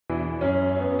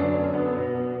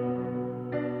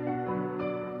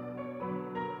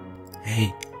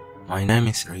Hey, my name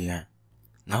is Rian.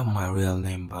 Not my real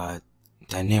name, but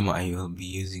the name I will be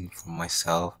using for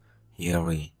myself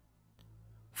herein.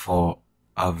 For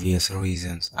obvious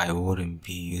reasons, I wouldn't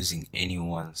be using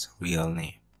anyone's real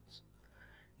name.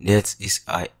 That is,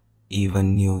 I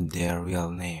even knew their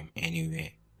real name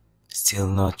anyway. Still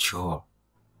not sure.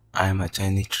 I'm a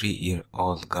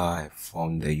 23-year-old guy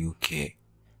from the UK,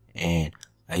 and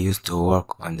I used to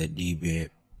work on the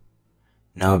D-Babe.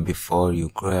 Now before you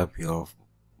grab your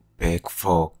big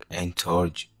fork and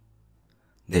torch,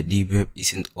 the D-Babe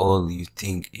isn't all you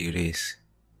think it is.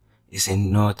 It's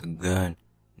not a gun,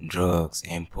 drugs,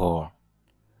 and porn.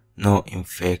 No, in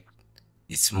fact,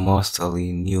 it's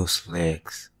mostly news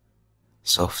flags,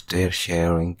 software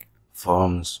sharing,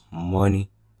 forms, money,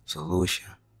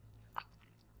 solution.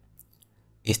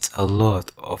 It's a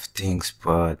lot of things,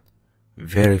 but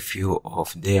very few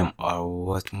of them are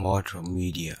what modern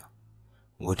media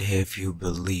would have you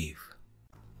believe.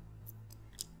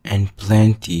 And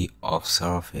plenty of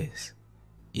surface.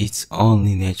 It's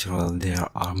only natural there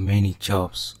are many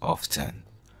jobs often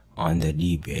on the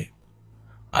D-Babe.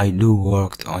 I do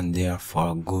worked on there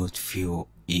for a good few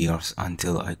years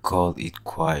until I called it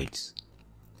quits.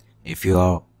 If you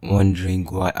are wondering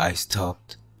why I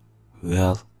stopped,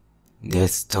 well,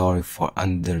 that's story for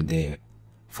another day.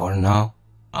 For now,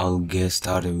 I'll get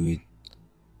started with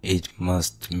it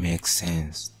must make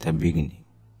sense, the beginning.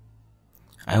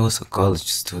 I was a college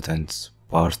student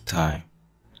part-time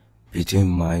between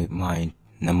my mind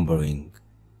numbering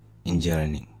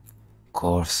engineering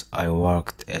course. I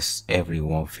worked as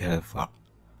everyone favorite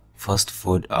fast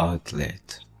food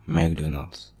outlet,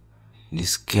 McDonald's.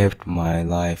 This kept my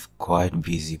life quite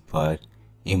busy, but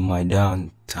in my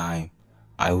downtime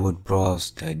I would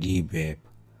browse the D-Babe.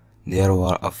 There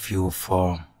were a few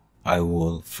forums I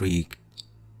would freak,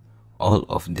 all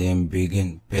of them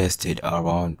being pasted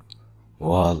around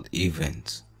world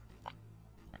events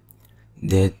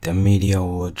that the media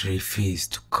would refuse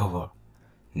to cover.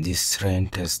 This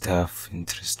trend stuff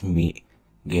interests me,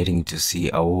 getting to see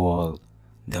a world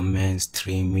the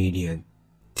mainstream media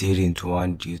didn't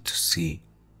want you to see.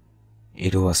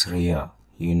 It was real,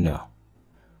 you know.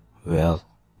 Well,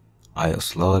 I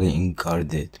slowly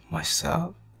incarnated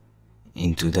myself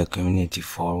into the community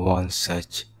for one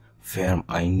such firm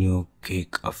I knew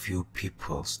kick a few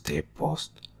people's they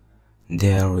post.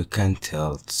 There we can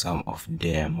tell some of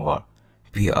them were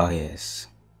PIS,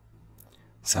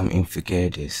 some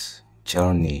investigators,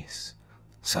 journeys,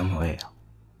 somewhere.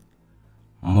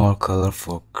 More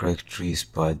colorful characters,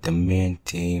 but the main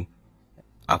theme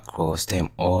across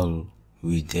them all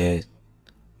we did,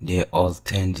 they all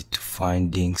tended to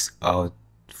find things out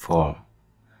for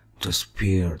to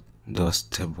spare those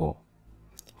taboo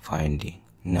finding.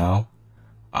 Now,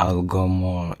 I'll go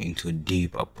more into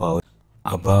deep about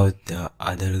the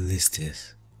other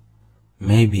lists,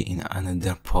 maybe in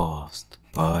another post,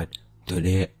 but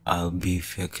today I'll be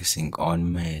focusing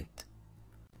on Matt.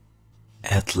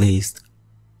 At least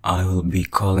I will be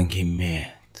calling him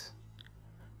Matt.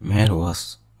 Matt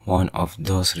was one of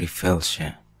those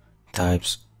reflection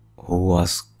types who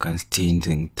was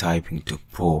constantly typing to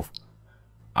prove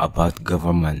about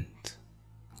government,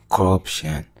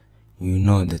 corruption. You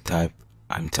know the type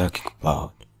I'm talking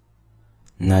about.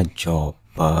 Not job,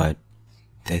 but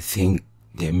the thing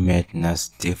that made us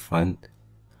different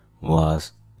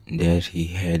was that he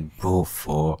had proof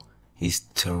for his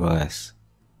theories.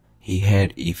 He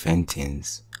had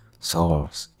evidence,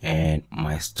 source, and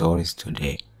my stories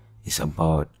today is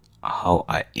about how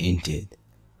I ended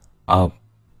up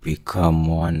become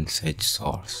one such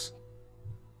source.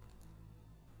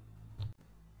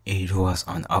 It was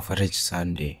an average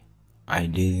Sunday. I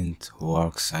didn't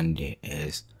work Sunday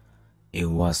as it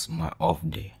was my off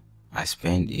day. I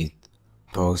spent it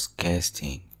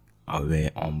broadcasting away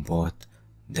on both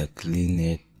the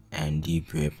clinic and the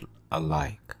people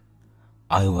alike.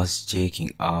 I was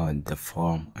checking out the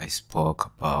form I spoke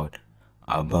about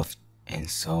above and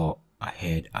saw I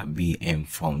had a BM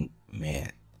from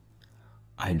Matt.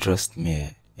 I trust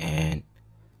Matt and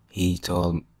he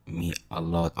told me a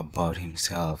lot about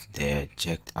himself that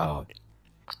checked out.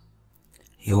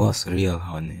 He was real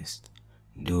honest,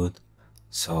 dude,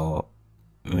 so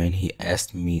when he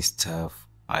asked me stuff,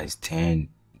 I tend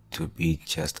to be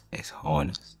just as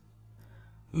honest,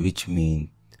 which means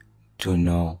to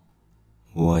know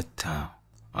what town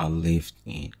I lived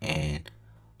in, and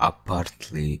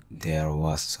apparently there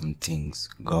was some things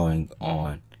going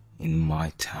on in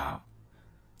my town.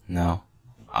 Now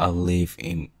I live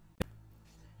in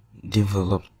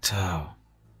developed town.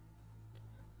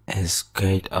 As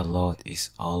quite a lot is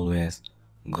always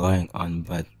going on,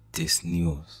 but this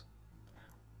news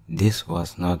This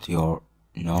was not your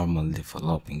normal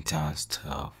developing town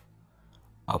stuff.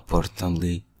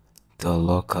 Apparently, the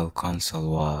local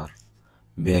council were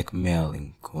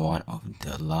blackmailing one of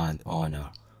the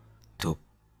landowner to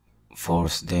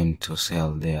force them to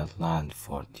sell their land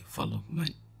for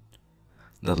development.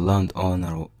 The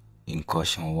landowner in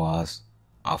question was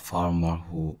a farmer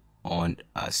who owned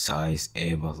a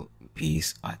sizable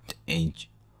piece at the edge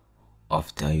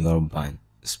of the urban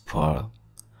sprawl.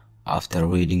 After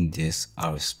reading this,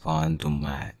 I respond to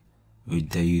Matt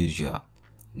with the usual,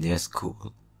 "That's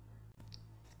cool.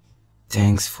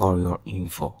 Thanks for your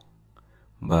info."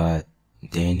 But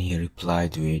then he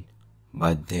replied with,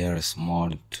 "But there's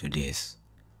more to this.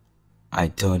 I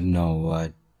don't know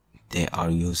what they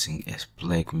are using as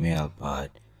blackmail,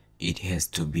 but it has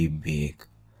to be big.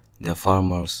 The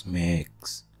farmers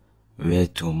makes way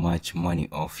too much money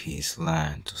off his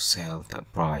land to sell the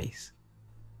price."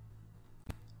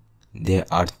 They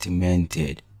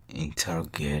ultimately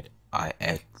interrogate. I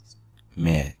asked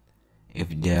Matt if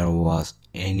there was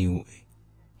any way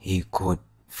he could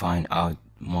find out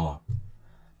more.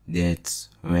 That's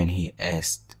when he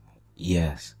asked,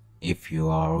 "Yes, if you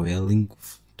are willing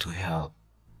to help."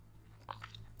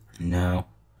 Now,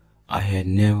 I had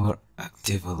never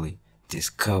actively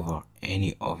discovered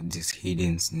any of this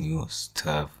hidden news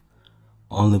stuff,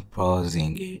 only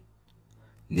browsing it.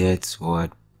 That's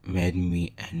what made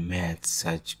me and Matt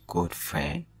such good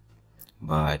friends.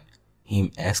 But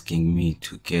him asking me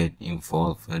to get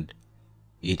involved,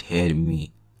 it had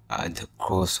me at the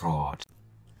crossroads.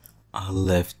 I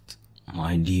left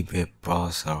my deep web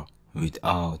browser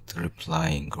without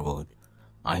replying rude.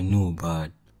 I knew,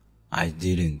 but I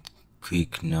didn't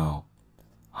quick know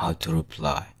how to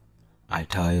reply. I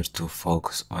tried to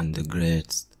focus on the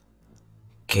greatest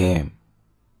came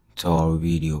to our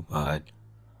video, but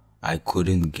I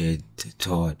couldn't get the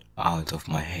thought out of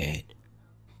my head.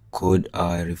 Could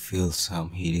I reveal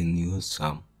some hidden news,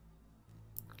 some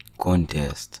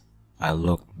contest? I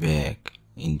looked back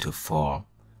into form,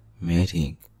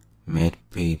 meeting, Matt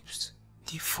Pip's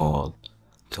default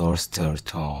toaster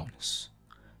tones,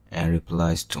 and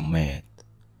replies to Matt,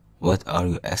 "What are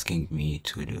you asking me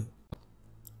to do?"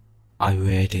 I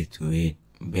waited with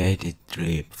bated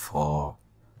breath for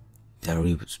the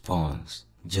response.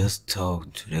 "Just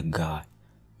talk to the guy,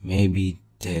 maybe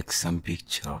take some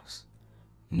pictures.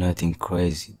 Nothing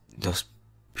crazy. Those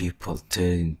people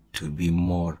tend to be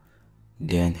more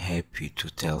than happy to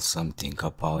tell something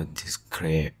about this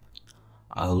crap."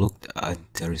 I looked at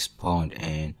the response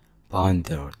and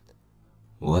pondered.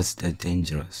 "What's that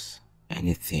dangerous?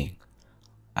 Anything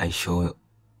I should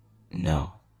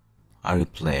know?" I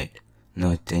replied,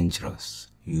 "Not dangerous.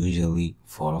 Usually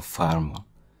for a farmer.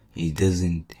 He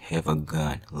doesn't have a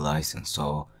gun license,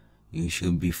 so you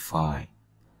should be fine.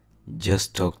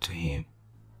 Just talk to him."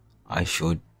 I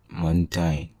should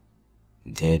maintain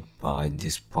that by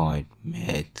this point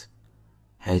Matt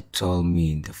had told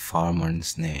me the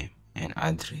farmer's name and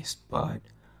address, but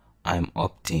I'm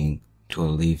opting to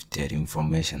leave that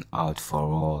information out for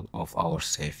all of our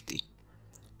safety.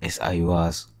 As I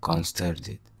was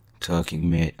constantly talking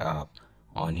Matt up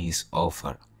on his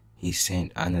offer, he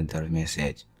sent another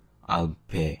message, "I'll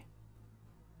pay."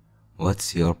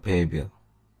 "What's your pay bill?"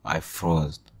 I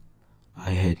froze.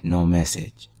 I had no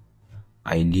message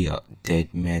idea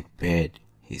that Matt paid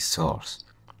his source.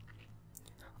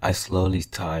 I slowly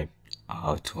typed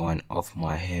out one of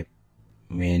my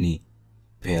many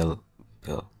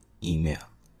PayPal email.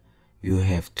 "You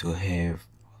have to have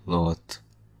a lot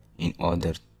in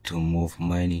order to move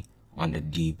money on the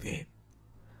D-Web.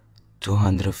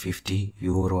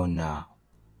 €250 now.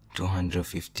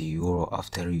 €250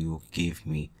 after you give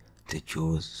me the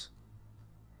juice."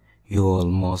 You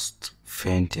almost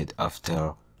fainted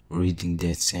after reading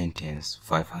that sentence.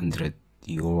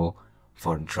 €500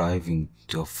 for driving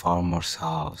to a farmer's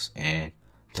house and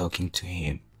talking to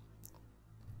him.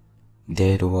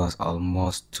 That was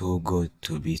almost too good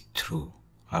to be true.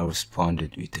 I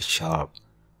responded with a sharp,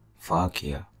 "Fuck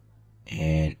yeah,"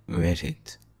 and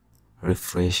waited,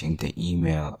 refreshing the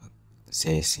email,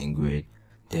 saying with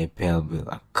the PayPal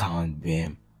account,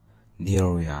 "Bam, dear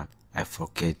Ryan, I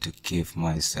forget to give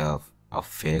myself a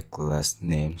fake last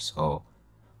name, so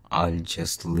I'll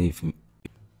just leave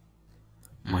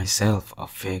myself a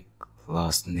fake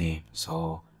last name,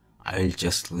 so I'll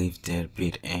just leave that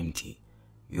bit empty.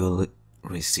 You'll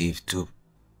receive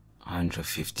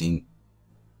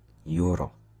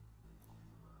 €215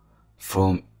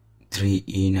 from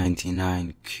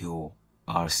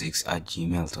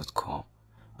 3e99qr6@gmail.com.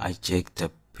 I checked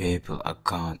the PayPal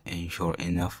account and sure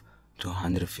enough,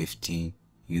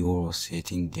 €215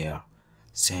 sitting there.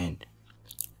 Send.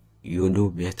 You do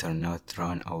better not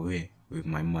run away with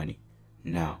my money.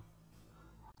 Now,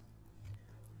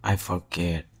 I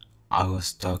forget I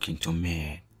was talking to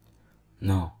Matt.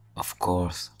 No, of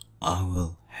course, I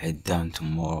will head down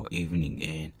tomorrow evening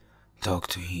and talk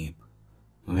to him.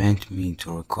 Want me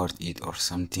to record it or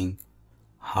something?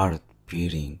 Heart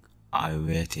beating, I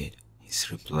waited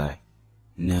his reply.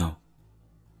 No,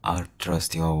 I'll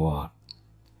trust your word.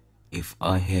 If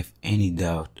I have any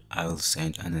doubt, I'll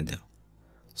send another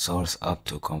source up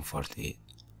to comfort it.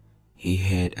 He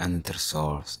had another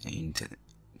source in the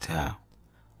town.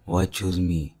 Why choose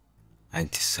me? I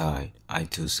decide I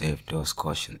to save those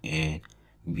questions and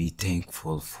be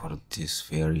thankful for this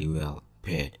very well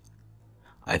paid.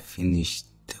 I finished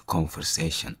the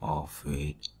conversation off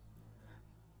with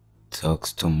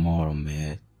talks tomorrow,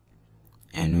 mate,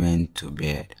 and went to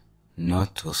bed,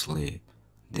 not to sleep.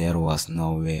 There was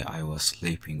no way I was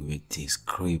sleeping with this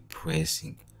creep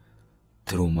racing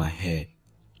through my head.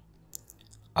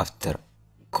 After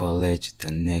college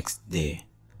the next day,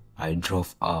 I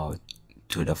drove out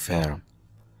to the farm.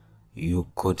 You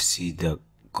could see the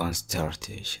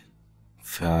consternation,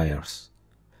 fires,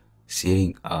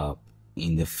 sitting up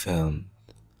in the field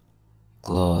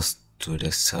close to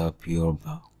the suburb.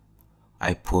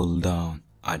 I pulled down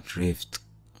a drift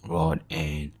road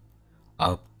and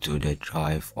up to the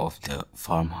drive of the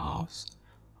farmhouse.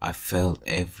 I felt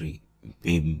every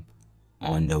beam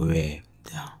on the way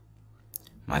down.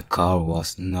 My car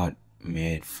was not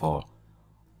made for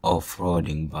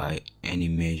off-roading by any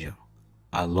measure.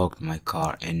 I locked my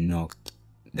car and knocked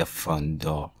the front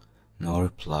door. No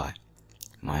reply.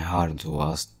 My heart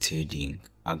was thudding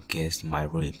against my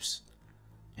ribs,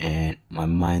 and my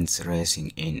mind's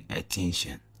racing in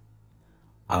attention.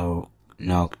 I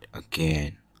knocked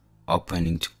again,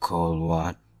 opening to call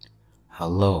what?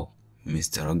 Hello,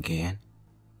 Mr. Again?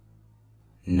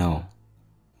 No,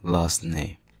 last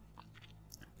name.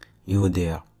 You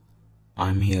there?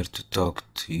 I'm here to talk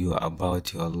to you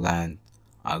about your land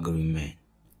agreement.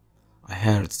 I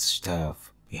heard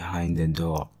stuff behind the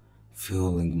door,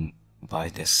 fueled by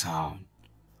the sound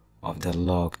of the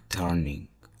lock turning.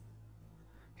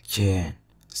 Jen,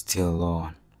 still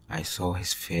on, I saw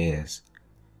his face.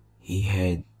 He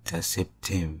had the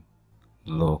symptom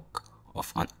look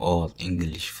of an old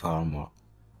English farmer,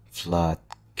 flat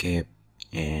cap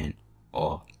and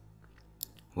all.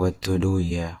 What to do,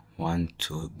 yeah? Want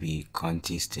to be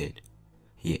contested?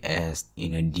 He asked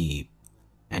in a deep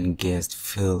and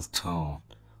guest-filled tone.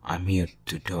 I'm here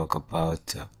to talk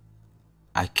about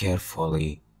I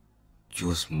carefully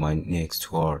chose my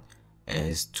next word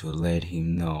as to let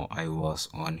him know I was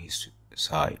on his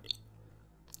side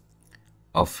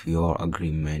of your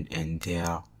agreement and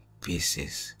their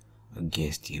pieces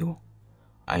against you.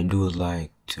 I do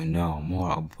like to know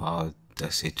more about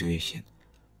the situation.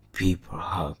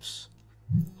 Perhaps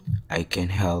I can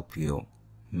help you.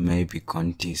 Maybe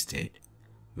contested,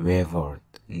 wavered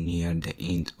near the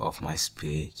end of my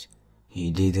speech.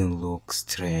 He didn't look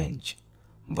strange,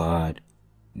 but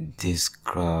this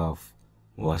graph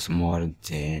was more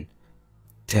than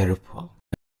terrible.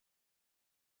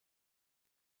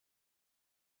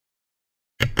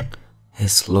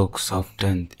 His look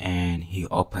softened and he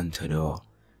opened the door.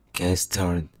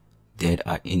 Gathered that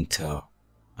I enter.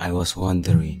 I was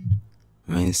wondering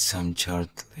when some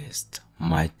journalist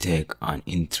might take an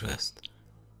interest.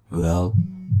 Well,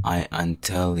 I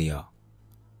tell ya,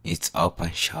 it's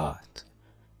open shut.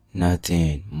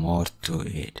 Nothing more to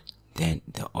it than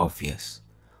the obvious.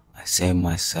 I say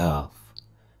myself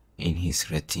in his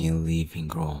routine living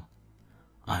room.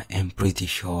 I am pretty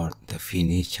sure the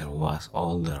furniture was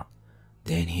older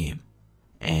than him,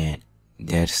 and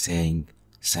they're saying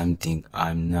something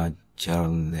I'm not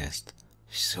journalist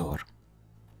sure.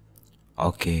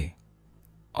 Okay,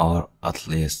 or at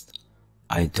least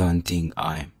I don't think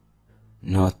I'm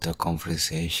not the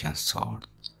conversation sort.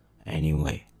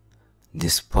 Anyway,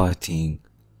 despite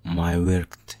my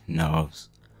worked nerves,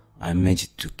 I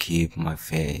managed to keep my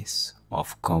face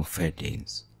of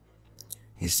confidence.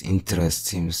 His interest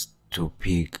seems to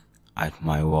pique at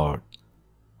my word.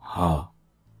 Huh?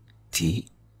 Tea?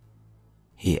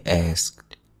 He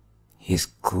asked. His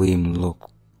gleam look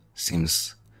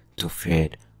seems to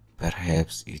fade.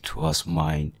 Perhaps it was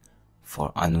mine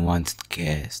for unwanted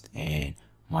guest, and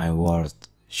my words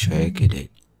shocked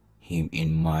him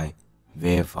in my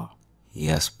favor.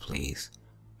 Yes, please.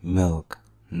 Milk,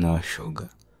 no sugar.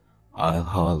 I'll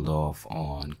hold off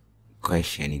on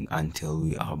questioning until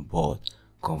we are both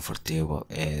comfortable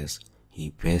as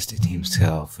he pasted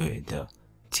himself with the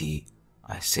tea.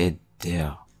 I sat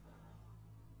there,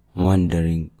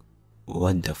 wondering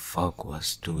what the fuck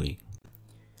was doing.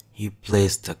 He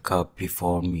placed the cup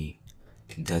before me,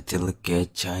 the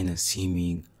delicate china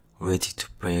seeming ready to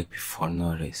break before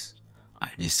notice. I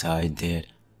decided that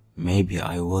maybe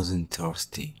I wasn't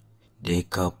thirsty. The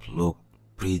cup looked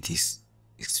pretty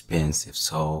expensive,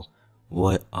 so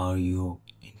why are you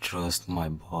interested, my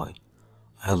boy?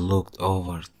 I looked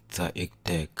over the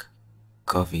deck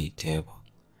coffee table,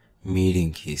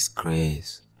 meeting his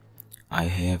grace. I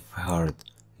have heard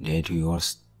that your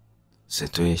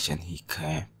situation he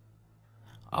came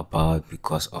about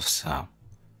because of some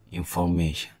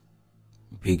information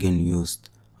being used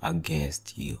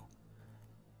against you.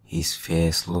 His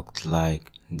face looked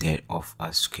like that of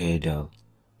a scared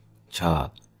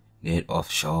child, that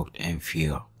of shock and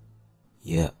fear.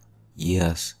 Yeah,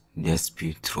 yes, that's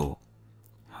be true.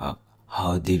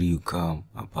 How did you come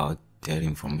about that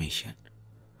information?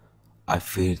 I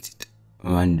felt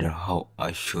wonder how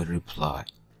I should reply.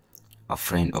 A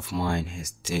friend of mine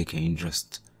has taken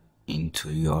interest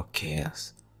into your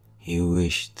case. He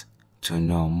wished to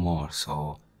know more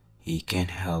so he can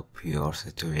help your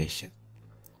situation.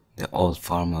 The old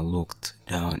farmer looked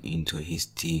down into his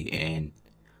tea and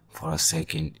for a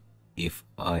second, if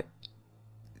I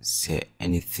say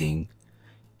anything,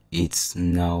 it's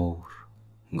now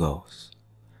goes.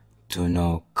 To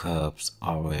no cups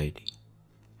already.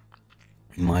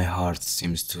 My heart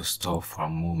seems to stop for a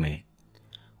moment.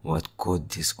 What could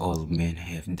this old man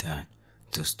have done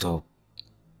to stop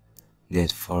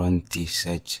that forensic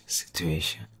such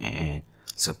situation and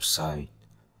subside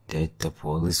that the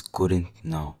police couldn't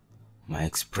know? My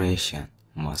expression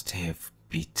must have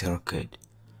bettered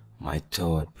my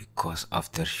thought because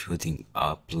after shooting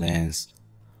a glance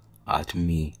at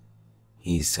me,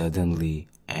 he suddenly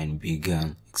and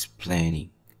began explaining.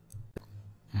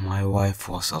 My wife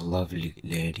was a lovely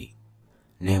lady,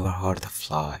 never hurt a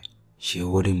fly. She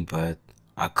wouldn't, but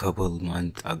a couple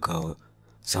months ago,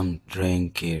 some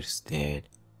drinkers dead.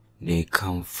 They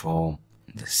come from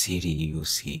the city, you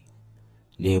see.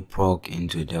 They broke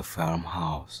into the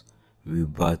farmhouse. We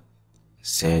both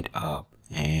sat up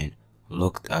and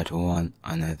looked at one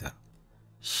another.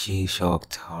 She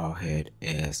shook her head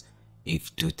as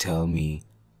if to tell me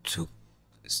to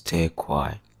stay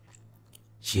quiet.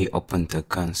 She opened the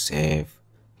gun safe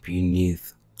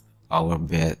beneath our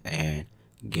bed and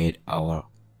get our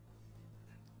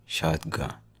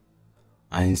shotgun.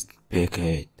 I inspect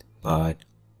it, but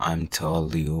I'm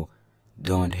told you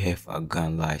don't have a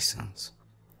gun license.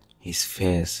 His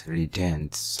face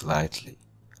reddened slightly.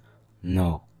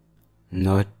 No,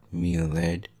 not me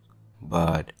lad,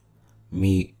 but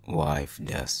me wife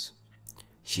does.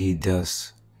 She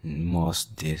does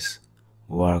most this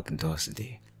work those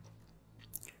days.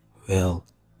 Well,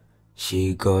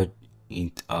 she got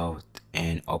it out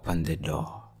and opened the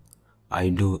door. I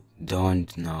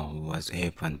don't know what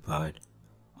happened, but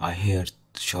I heard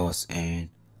shots and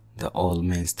the old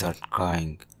man started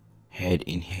crying, head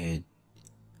in head.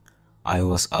 I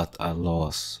was at a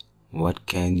loss. What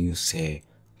can you say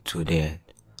to that?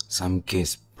 Some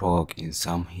kids broke in,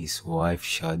 some his wife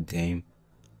shot them.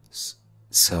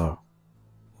 Sir,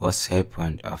 what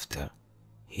happened after?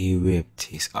 He wiped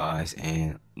his eyes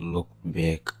and looked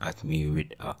back at me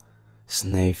with a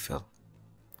sniffle.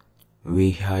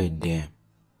 We hid them,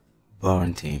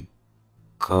 burned him.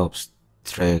 Cops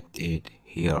tracked it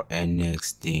here, and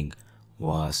next thing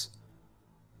was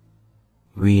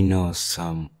we know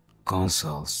some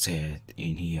consul sat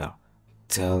in here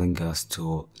telling us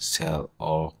to sell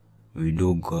or we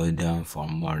do go down for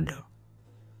murder.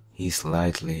 He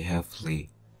slightly heavily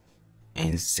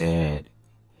and said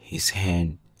his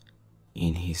hand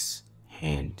in his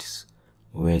hands,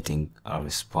 waiting a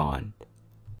response.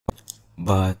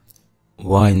 But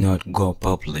why not go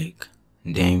public?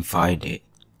 They invited.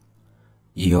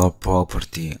 Your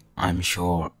property, I'm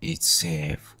sure it's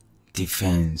safe.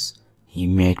 Defense, he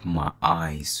met my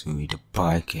eyes with a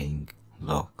prying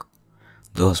look.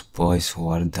 Those boys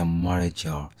were the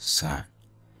manager's son.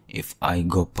 If I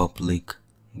go public,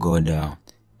 go down.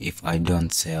 If I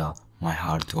don't sell, my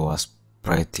heart was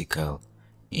practical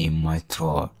in my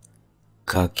throat.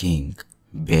 Cocking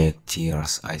back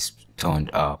tears, I stood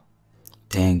up.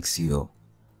 Thanks you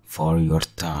for your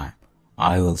time.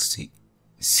 I will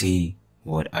see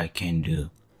what I can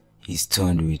do. He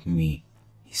stood with me,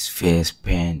 his face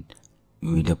painted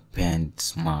with a pained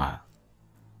smile.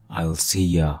 I'll see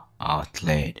ya out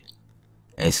late.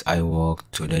 As I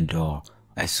walked to the door,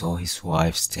 I saw his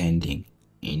wife standing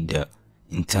in the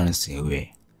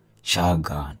entranceway,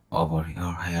 shotgun over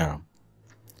her arm.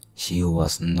 She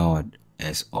was not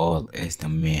as old as the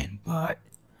man, but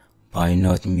by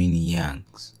not means young.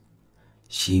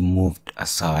 She moved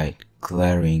aside,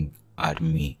 glaring at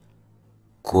me.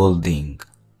 Colding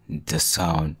the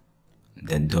sound,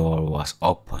 the door was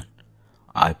open.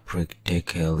 I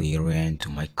practically ran to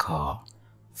my car,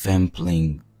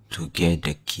 fumbling to get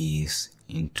the keys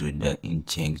into the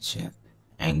ignition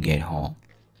and get home.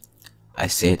 I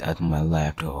sat at my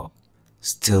laptop,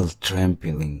 still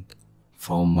trembling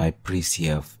from my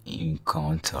previous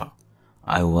encounter.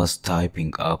 I was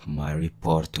typing up my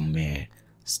report to Matt,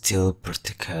 still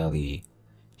practically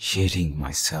shitting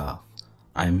myself.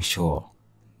 I'm sure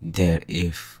that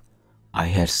if I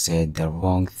had said the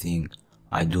wrong thing,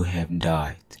 I would have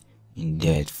died in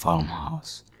that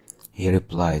farmhouse. He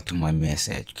replied to my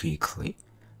message quickly,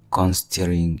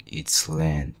 considering its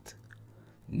length.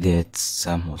 That's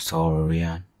some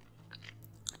Saurian.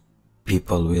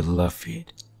 People will love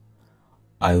it.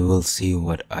 I will see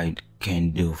what I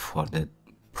can do for the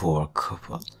poor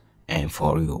couple and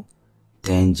for you.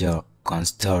 Danger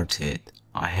concerted.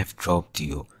 I have dropped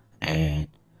you and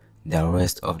the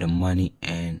rest of the money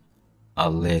and a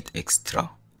little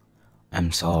extra.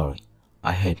 I'm sorry.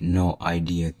 I had no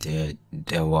idea that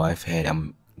the wife had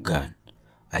a gun.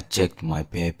 I checked my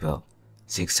PayPal.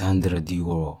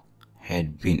 €600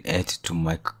 had been added to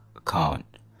my account.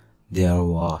 There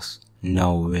was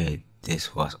no way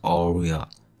this was all real.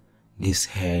 This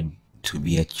had to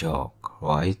be a joke,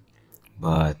 right?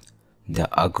 But the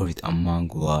agreed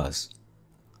amount was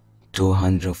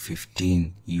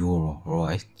 €215,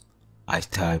 right? I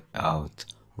typed out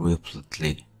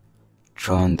repeatedly.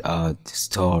 Turned out the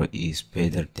story is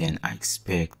better than I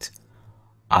expect.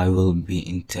 I will be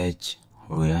in touch,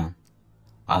 Ryan.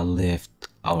 I left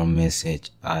our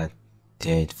message at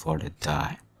that for the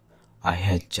time. I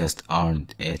had just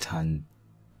earned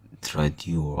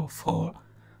 €800 for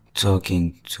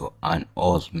talking to an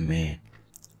old man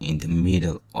in the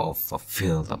middle of a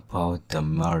field about the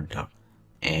murder,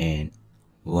 and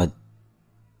what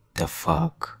the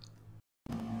fuck.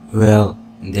 Well,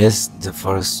 that's the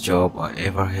first job I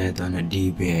ever had on a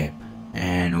DB app,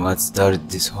 and what started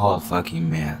this whole fucking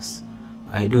mess.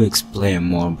 I do explain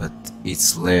more, but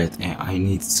it's late and I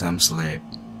need some sleep.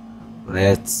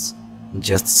 Let's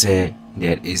just say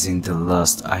that isn't the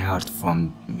last I heard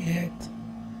from Matt.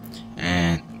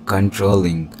 And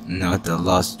controlling, not the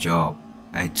last job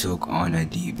I took on a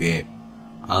DB app.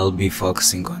 I'll be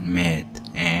focusing on Matt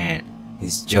and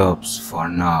his jobs for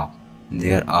now.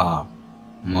 There are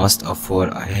most of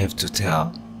what I have to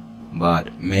tell,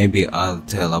 but maybe I'll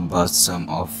tell about some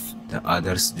of the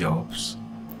other jobs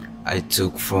I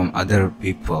took from other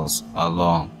people's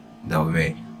along the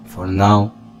way. For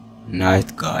now,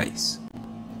 night guys.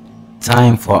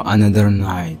 Time for another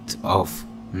night of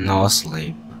no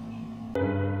sleep.